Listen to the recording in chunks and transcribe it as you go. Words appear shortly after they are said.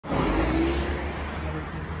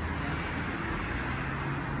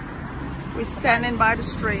We're standing by the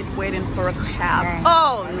street waiting for a cab.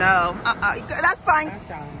 Oh no, that's fine.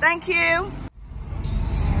 Thank you.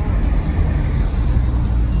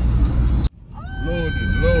 Loaded.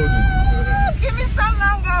 Give me some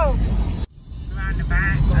mango. Around the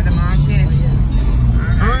back of the market.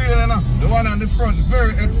 Really enough. The one on the front,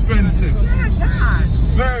 very expensive. Oh my God.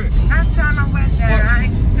 Very. Last time I went there, right?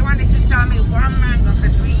 They wanted to sell me one mango for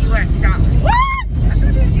 $3 US. What? I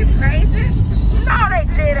said, is you crazy? No, they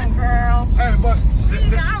didn't, girl. Hey, but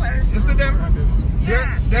 $3. you see them?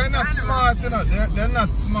 Yeah, They're not smart, you know. They're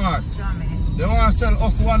not smart. Dummy. They want to sell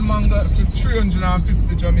us one mango for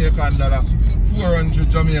 $350 Jamaican dollar, $400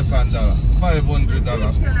 Jamaican dollar,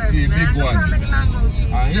 $500. The big ones.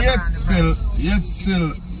 And yet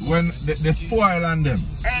still, when they spoil on them.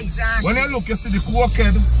 Exactly. When you look, you see the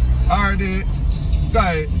cokehead or the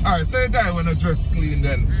guy, or say a guy when I dress clean,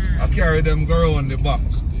 then I carry them go around the back.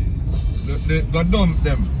 They go dump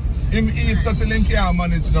them. Him eats until he can't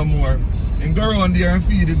manage no more. And go around there and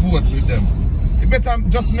feed the goat with them. You better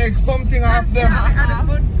just make something off them. At a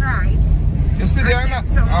good price. You see they are not,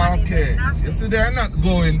 okay. You see they are not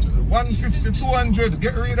going 150, 200,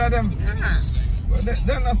 get rid of them. Yeah. But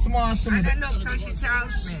they're not smart to me. And then look, so she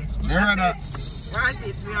tells me. They're rather, Why is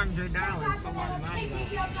it $300 for one mango?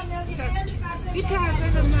 Because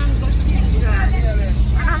of the mango season.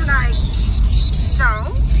 And I'm like, so?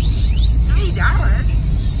 $3?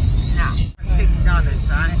 No. $6,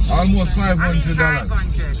 right? almost $500. I mean,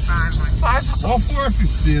 500. Or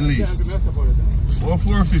 450 at least. Or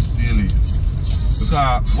 450 at least.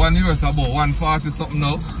 Because $1 US about 140 something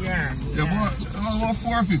now. Yeah. Yeah, but about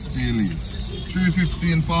 450 at least.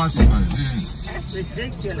 350 and 45. Yeah. That's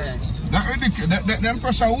ridiculous. That ridiculous. Them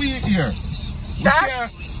pressure we here.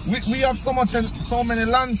 We have so many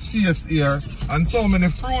land space here and so many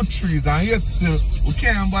fruit trees, and yet still we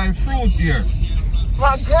can't buy fruit here.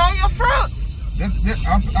 Well, grow your fruits.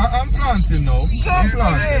 I'm planting now. I'm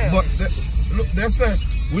planting. But look, they said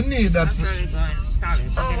we need that. That's where we're going. Sorry.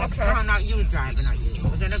 Oh, okay. No, not you driving, not you.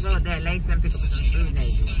 We're going to go there later and pick up some food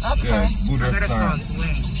maybe. Okay. Yeah, good I'm going to restaurant.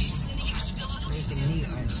 swing. Making meat.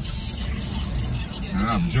 And I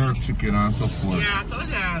have jerk chicken and so forth. Yeah, go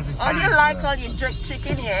there. Oh, you like all your jerk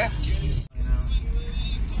chicken here?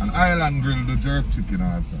 An island grill, the jerk chicken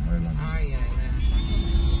also. Island. Oh, yeah.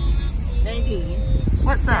 Ladies,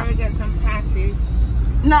 What's that? can we get some patties?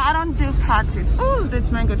 No, I don't do patties. Oh,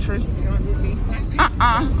 this mango tree. You don't do beef patties?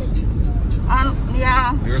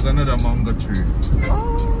 Yeah. Here's another mango tree.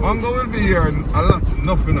 Oh. Mango will be here a lot,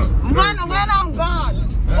 enough. When I'm gone.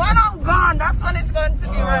 When I'm gone, that's when it's going to be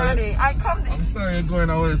ready. I'm sorry you're going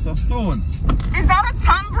away so soon. Is that a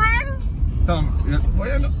tambourine? Yeah. Why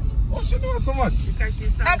you know? Why she doing so much? Because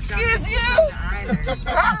she's so Excuse you?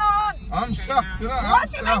 Hello? I'm shocked, you know. What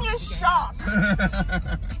do you mean you're shocked?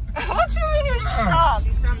 What do you mean you're shocked?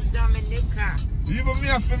 She's from Dominica. Even me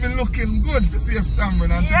have to be looking good to see if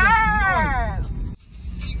tambourine and Yes.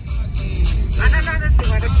 And another thing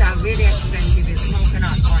what is really expensive is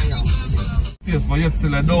coconut oil. yes, but yet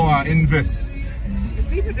still I don't want to invest. The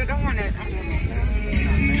people that don't want it.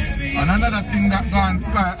 And another thing that gone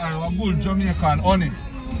sky high was good Jamaican honey.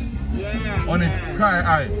 Yeah. Honey sky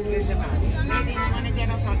high. Ladies, you want to get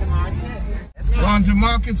us on the market? Go on to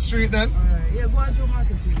Market Street then? Yeah, go on to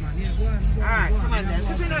Market Street, man. Yeah, go on. Alright, come on then.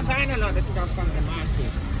 Because we're not buying a lot of stuff from the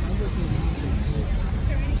market.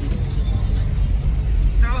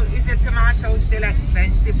 So, is the tomato still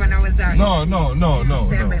expensive when I was out? No. It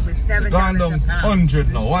was $7 Gone down a pound. 100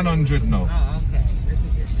 now, 100 now. Oh, okay.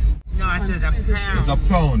 No, I said a pound. It's a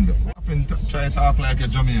pound. Try to talk like a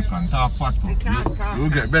Jamaican, talk fat. You'll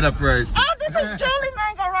get better price. Oh, this is Julie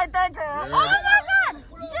mango right there, girl. Oh my God.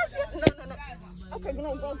 Yes. No. Okay,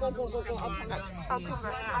 no, go. I'll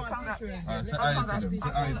come back. Alright, say hi to them.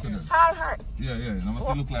 Hi. Yeah. Now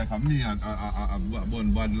must look like me and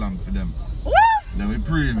bun bad lamb for them. What? Then we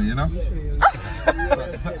pray me, you know?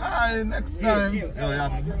 Say hi next time.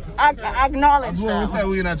 I acknowledge That's what we that. say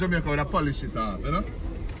we in Jamaica with a polish it off, you know?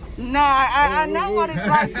 No, I know what it's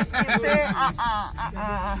like to say,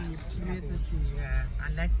 Yeah,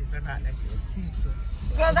 and lettuce, about lettuce.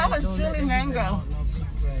 Girl, that was Julie mango.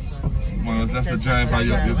 Man, that's the driver.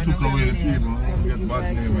 You took away the people. Get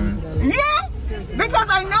bad name, man. Yeah, because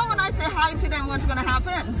I know when I say hi to them, what's going to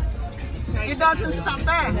happen. It doesn't stop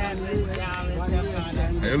there.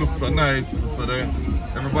 You look so nice, so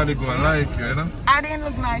everybody gonna like you, you know? I didn't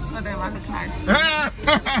look nice for them, I look nice for them.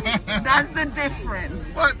 That's the difference.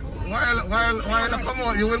 But while you come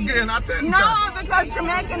out, you will gain attention. No, because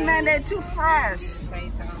Jamaican men, they're too fresh.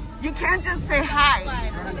 You can't just say hi.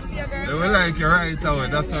 They will like you right away.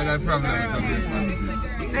 That's why that problem with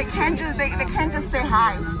Jamaican. They can't just say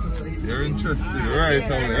hi. You're interested, right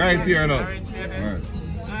away, right here now.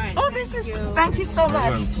 Right. Oh, this is, thank you so much.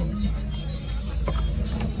 You're welcome.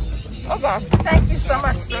 Oh God, thank you so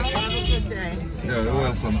much, sir. Have a good day. Yeah, you're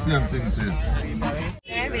welcome. Same thing to you.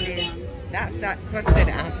 There it is. That's that custard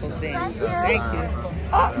apple thing. Thank you. Thank you.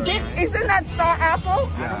 Oh, isn't that star apple?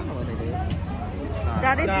 I don't know what it is.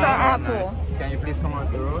 That is star apple. Can you please come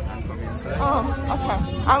out the road and come inside? Oh, okay.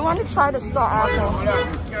 I want to try the star apple.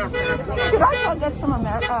 Should I go get some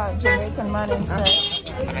Jamaican money instead?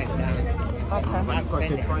 Okay. I'll cut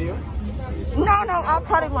it for you. No, I'll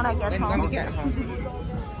cut it when I get When home. we get home.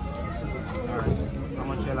 How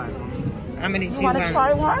much you like? How many do You want to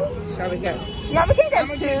try one? Shall we get? Yeah, we can How get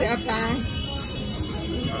much is it a two. pound?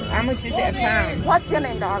 How much is it a pound? What's your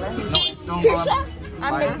name, darling? No, it don't Keisha? go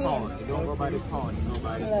I'm by the Nadine. pound. It don't go by the pound. It go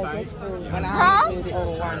by the size. Well, Huh? I'll do the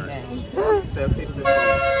other one then. Say $50.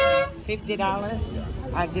 $50?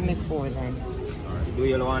 I'll give me 4 then. Do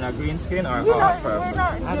you want a green skin or You know, hard we're purple?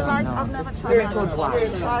 not, you I don't like, know. I've never Just tried give me good one.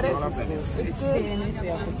 Tried it? All of them is It's good.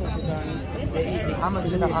 How much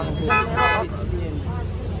is the orange?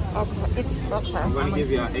 Okay, it's okay. I'm going to give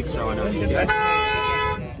you an extra one on it.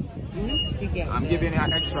 I'm giving you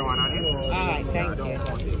an extra one on it. All right, thank you.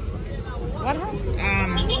 What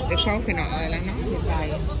happened? The coconut oil, I know you buy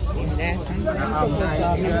it in there.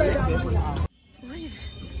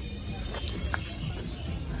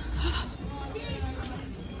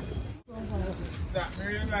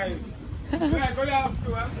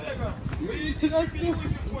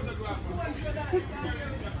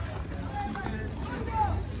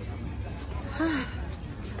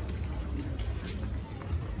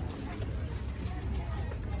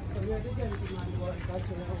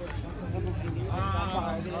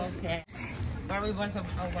 Okay. Where we was a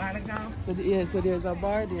while ago? So there's a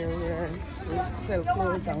bar there where we sell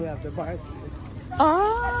clothes and we have the bar.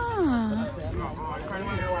 Ah.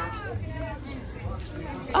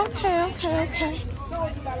 Okay.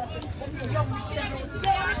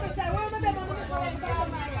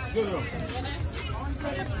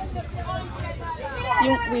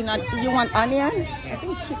 You want onion? I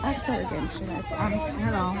think ask her again. Should I?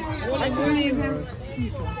 Hello. What's your name?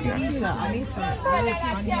 I need some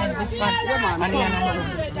onion, this one. Onion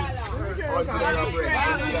and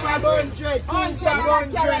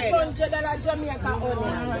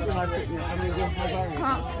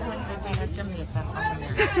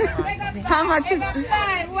How much is this?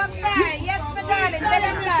 Yes, my darling. Tell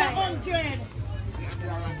them that.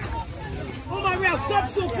 Oh my real top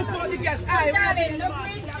soup to put the gas. Darling, no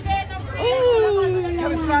greens today, no greens. Can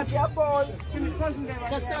we start your phone?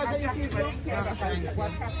 Just start on your feet.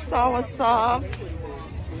 Sour soft.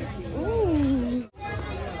 Ooh.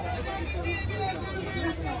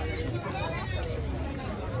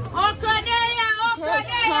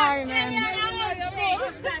 Timing.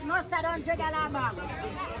 Mustard $100 bag.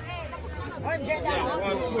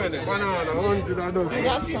 $100. Banana, 100 of those.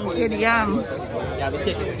 That's some good yam. Yeah, we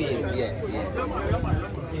check it. Yeah.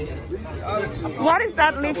 What is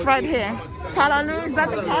that leaf right here? Callaloo? Is that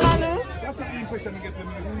the callaloo? That's the impression you get when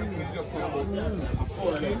you just go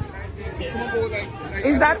about.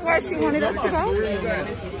 Is that where she wanted us to go?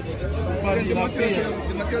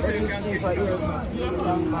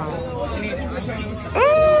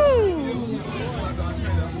 Ooh!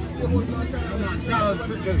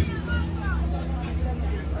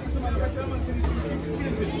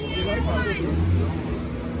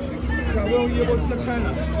 When you go to China,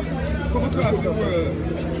 come across the world,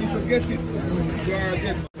 you forget it. You are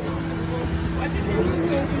getting.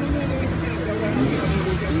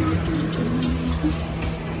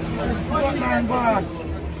 Man, boss.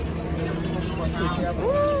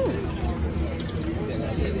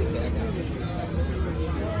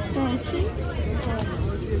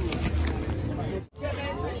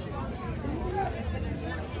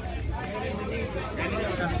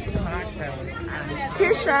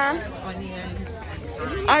 Keisha,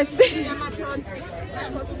 I see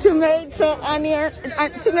tomato, onion,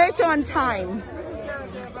 tomato and thyme.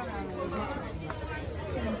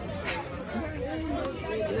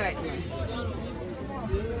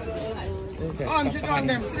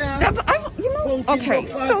 Yeah, but okay,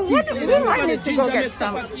 so what, we might need to go get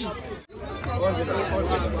some.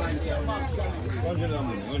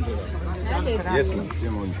 Yes, ma'am.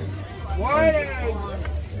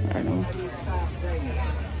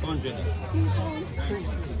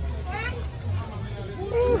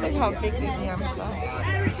 Look how big these yams are.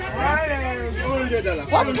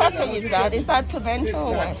 What pepper is that? Is that pimento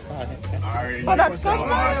or what? Oh, that's scotch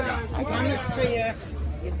bonnet. How much for your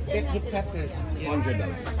peppers? $100.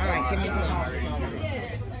 All right, give me some.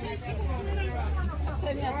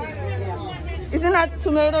 Isn't that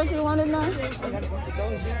tomatoes you wanted now?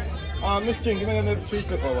 Miss Ching, give me another 3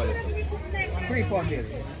 pepper over there. 3 for here.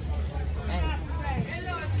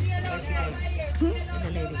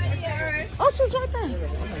 Oh, she's right there.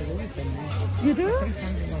 You do?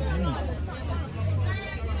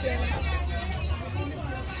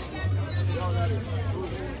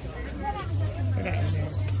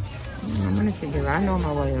 I'm gonna figure I know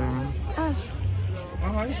my way around.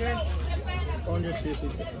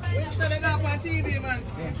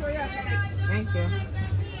 Thank you.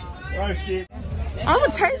 I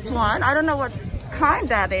would taste one. I don't know what kind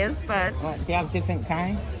that is, but What, do you have different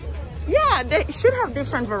kinds? yeah, they should have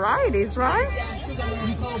different varieties, right?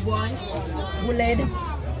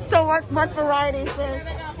 So what variety is this?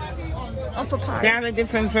 Of They papaya? have a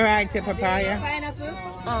different variety of papaya.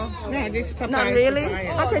 Oh, No, this papaya. not is really?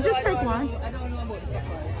 papaya. Okay, just take one.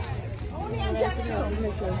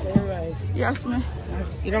 You asked me.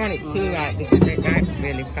 You don't want it too ripe because it ripes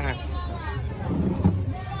really fast.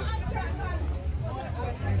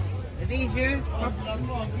 Are these yours?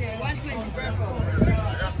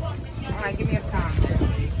 Alright, give me a car.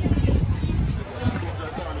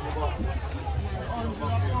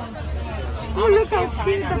 Oh, look how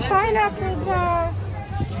cute the pineapples are.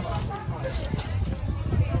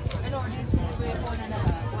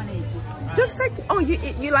 Just take, oh,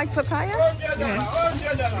 you like papaya? Yeah.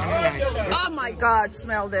 Oh my God,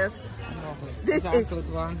 smell this. This That's a is, good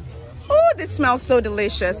one. oh, this smells so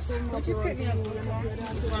delicious. Would you pick me up this one?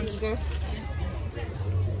 This one's good.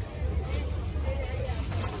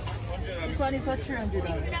 This one is for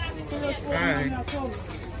 $300. Alright.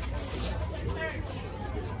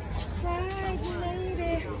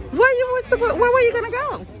 Where were you gonna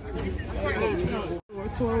go?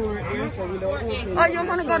 So we don't open. Oh, you're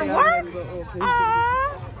gonna go to work?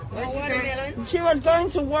 Aww. What's she saying? She was going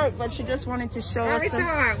to work, but she just wanted to show Oh, us. it's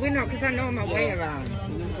alright. We know because I know my way around.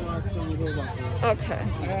 Okay.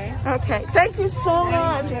 Alright. Okay. Thank you so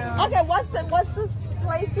much. Okay. What's this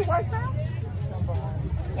place you work now?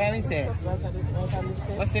 Where is it?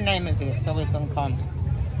 What's the name of it so we can come?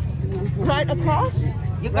 Right across.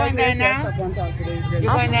 You going there now? You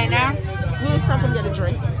going there now? We'll stop and get a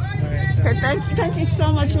drink. Okay. Thank you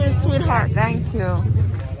so much. You're a sweetheart. Thank you.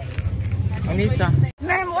 Anissa.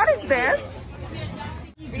 Name, what is this?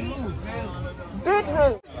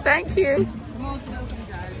 Beetroot. Thank you.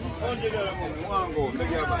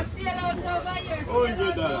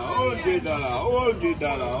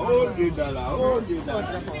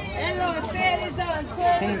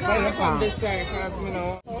 Things where you from?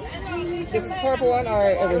 This purple one or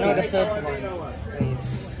everything? No, the purple one.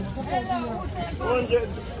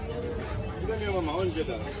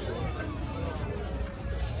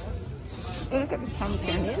 Look at the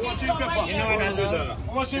pumpkins. You know what I love?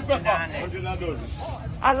 How much is pepper? 100.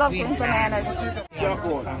 I love green bananas. Yeah.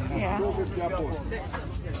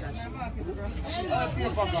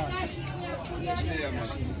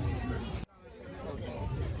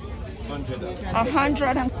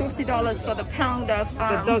 $150 for the pound of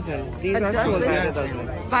The dozen. These are sold by the dozen.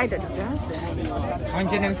 By the dozen.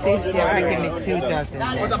 150. I give me 2 dozen.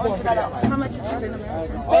 How much is that in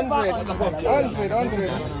America?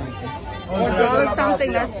 100. $1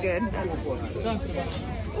 something. That's good.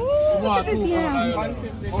 Ooh, look at this yam.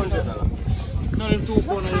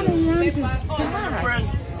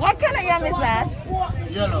 What kind of yam is that?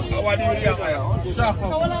 Yellow. What do you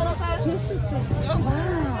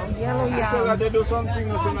Wow, yellow yam. They do something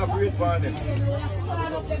that's in a great garden. So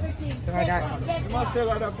that, You must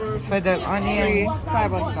sell that first. for the onion,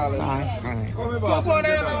 $500. alright. Come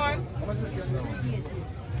here,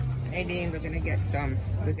 Nadine, we're gonna get some.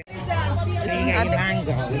 We're gonna get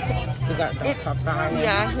mangoes. We got some papaya.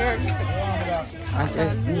 Yeah, here. I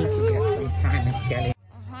just need to get some time of jelly.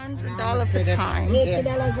 $100 for time.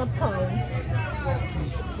 $80 a pound.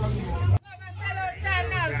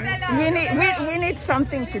 We need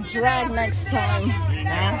something to drag next time.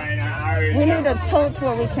 Huh? We need a tote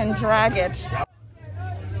where we can drag it.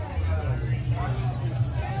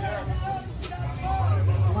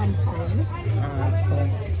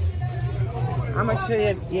 How much for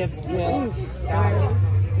your 150.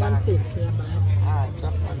 Alright,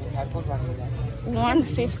 drop one. I'll put one with that.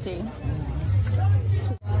 150.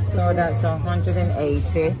 So that's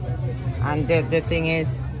 180. And the thing is,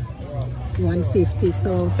 150,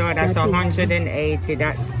 so that's 180.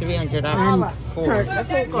 That's 304. Right?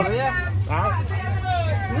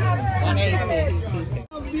 180.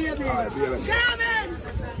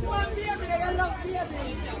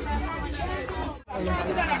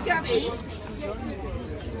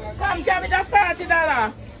 Come, give me that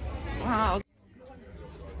 $30. Wow.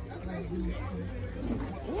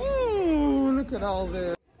 Ooh, look at all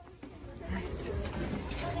there.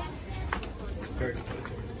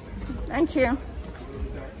 Thank you.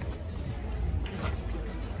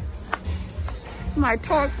 My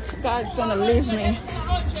torque guy's gonna leave me.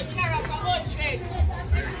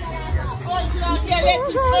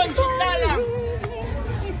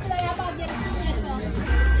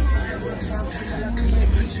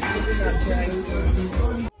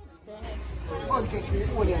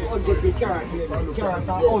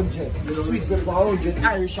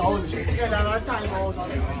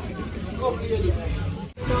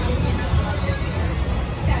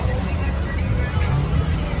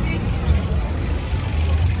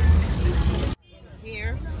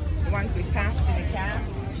 Here, once we pass to the cab,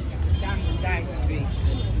 down the side street.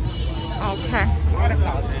 Okay.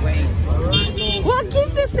 Waterfall's way. Well,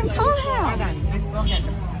 give this and call him. Hold on, let's go get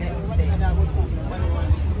them.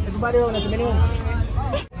 Everybody on the minimum.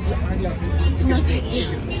 No, thank you.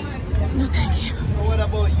 No, thank you. So what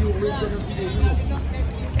about you? Who's gonna video you?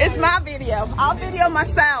 It's my video. I'll video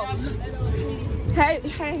myself. Hey,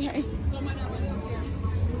 hey, hey.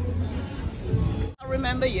 I'll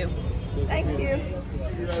remember you. Thank you.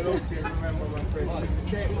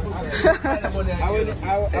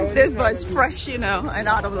 This bird's fresh, you know, and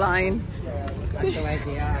out of line.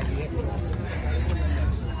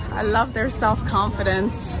 I love their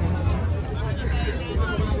self-confidence.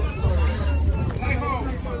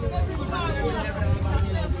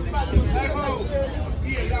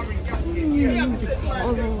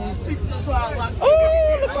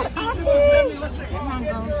 Oh, look at Aki.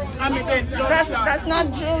 That's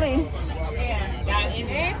not Julie.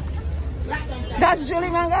 That's Julie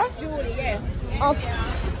Mango? Julie, yes. Okay.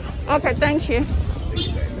 Okay, thank you.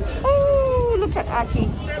 Oh, look at Aki.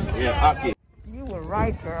 Yeah, Aki. You were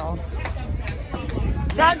right, girl.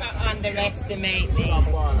 Never underestimate me.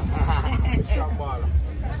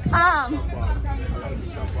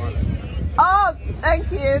 Oh, thank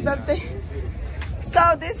you.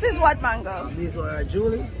 So this is what mango? These are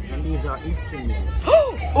Julie and these are Easton.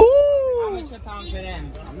 Ooh. How much a pound for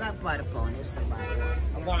them? I'm not by the pound, it's about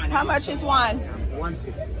One. How much is one?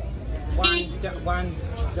 $1.50.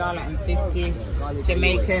 $1.50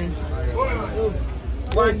 Jamaican.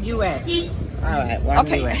 $1 US. All right, $1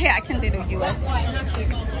 Okay, US. hey, I can do the US.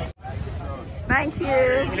 Thank you.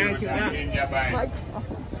 Thank you. Like,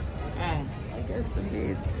 I guess the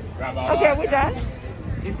beads. Okay, we're done.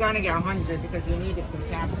 He's gonna get 100 because we need it from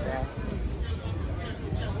capital.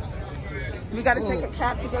 We gotta take a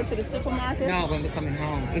cab to go to the supermarket. No, when we're coming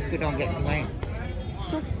home, if we don't get the link.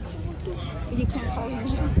 So, you can't call me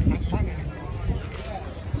here.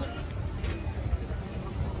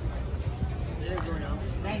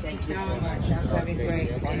 Thank you so much. That'd be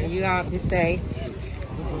great. And you have to say,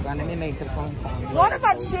 we're gonna make the phone call. What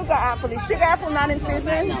about sugar apple? Is sugar apple not in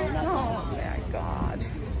season? No. Oh my God.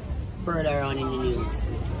 Bird around in the news.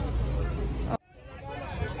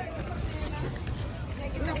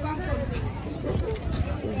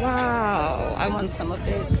 Wow, I want some of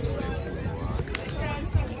this.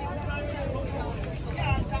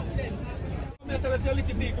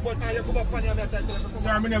 Sir,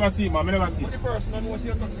 I never see, man. I never see.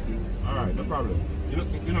 Alright, no problem.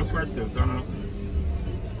 You know scratch them, so I don't know.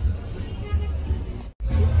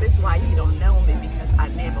 This is why you don't know me, because I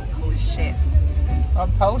never post shit. I'll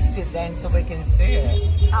post it then so we can see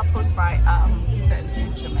it. I'll post my friends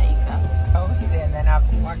in Jamaica. Post it and then I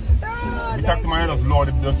can watch it. The taxi man just load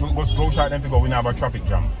it, just go short them to go, we now have a traffic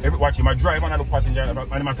jam. Watch him, I drive and I look passenger and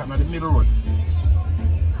I'm at the middle road.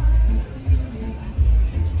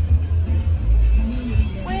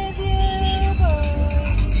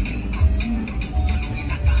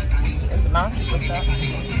 There's a mouse, what's that?